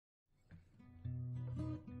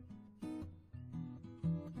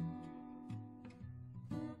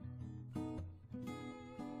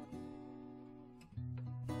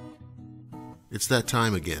It's that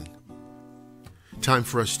time again. Time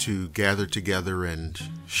for us to gather together and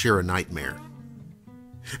share a nightmare.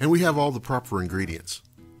 And we have all the proper ingredients.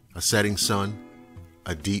 A setting sun,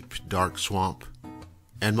 a deep, dark swamp,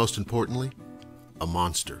 and most importantly, a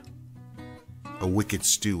monster. A wicked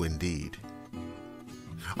stew indeed.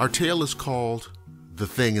 Our tale is called The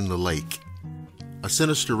Thing in the Lake, a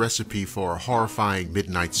sinister recipe for a horrifying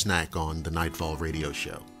midnight snack on the Nightfall radio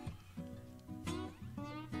show.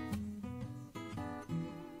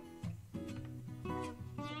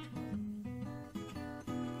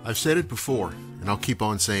 I've said it before, and I'll keep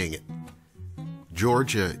on saying it.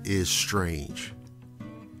 Georgia is strange.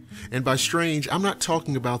 And by strange, I'm not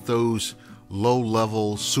talking about those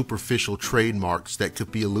low-level, superficial trademarks that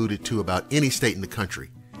could be alluded to about any state in the country,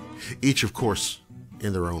 each, of course,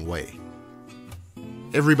 in their own way.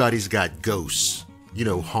 Everybody's got ghosts,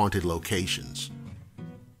 haunted locations.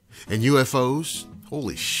 And UFOs,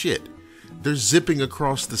 holy shit, they're zipping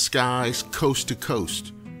across the skies coast to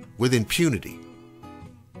coast with impunity.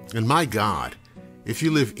 And my God, if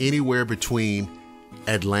you live anywhere between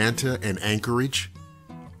Atlanta and Anchorage,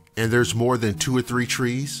 and there's more than 2 or 3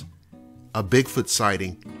 trees, a Bigfoot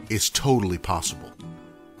sighting is totally possible.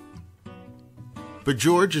 But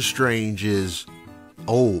Georgia Strange is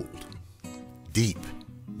old, deep,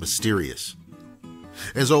 mysterious.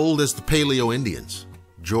 As old as the Paleo Indians,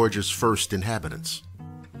 Georgia's first inhabitants.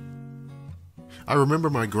 I remember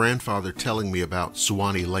my grandfather telling me about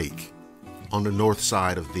Suwannee Lake on the north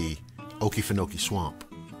side of the Okefenokee Swamp.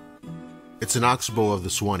 It's an oxbow of the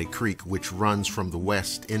Suwannee Creek, which runs from the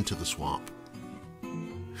west into the swamp.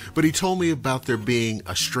 But he told me about there being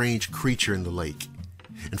a strange creature in the lake.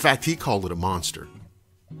 In fact, he called it a monster.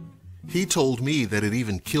 He told me that it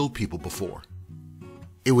even killed people before.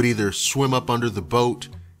 It would either swim up under the boat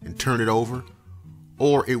and turn it over,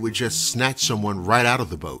 or it would just snatch someone right out of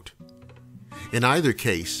the boat. In either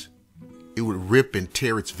case, it would rip and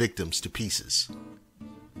tear its victims to pieces.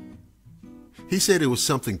 He said it was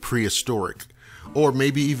something prehistoric, or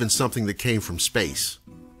maybe even something that came from space.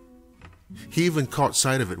 He even caught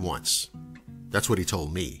sight of it once. That's what he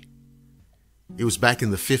told me. It was back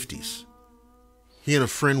in the 50s. He and a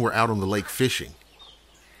friend were out on the lake fishing,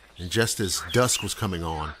 and just as dusk was coming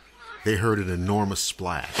on, they heard an enormous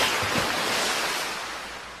splash.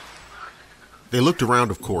 They looked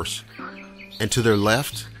around, of course, and to their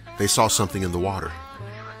left, they saw something in the water,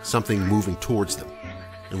 something moving towards them.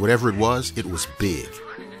 And whatever it was big,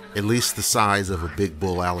 at least the size of a big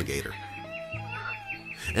bull alligator.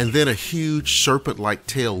 And then a huge serpent-like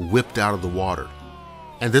tail whipped out of the water,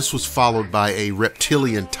 and this was followed by a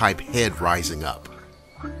reptilian-type head rising up.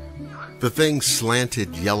 The thing's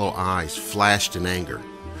slanted yellow eyes flashed in anger,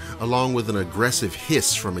 along with an aggressive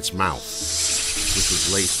hiss from its mouth, which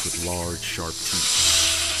was laced with large, sharp teeth.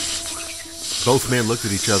 Both men looked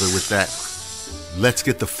at each other with that "let's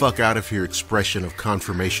get the fuck out of here" expression of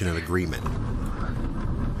confirmation and agreement.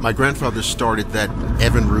 My grandfather started that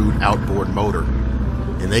Evinrude outboard motor,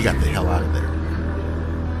 and they got the hell out of there.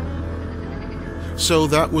 So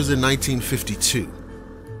that was in 1952.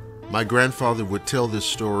 My grandfather would tell this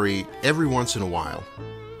story every once in a while.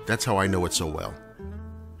 That's how I know it so well.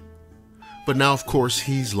 But now, of course,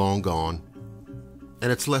 he's long gone,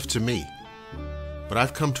 and it's left to me. But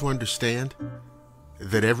I've come to understand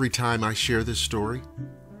that every time I share this story,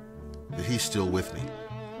 that he's still with me,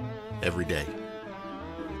 every day.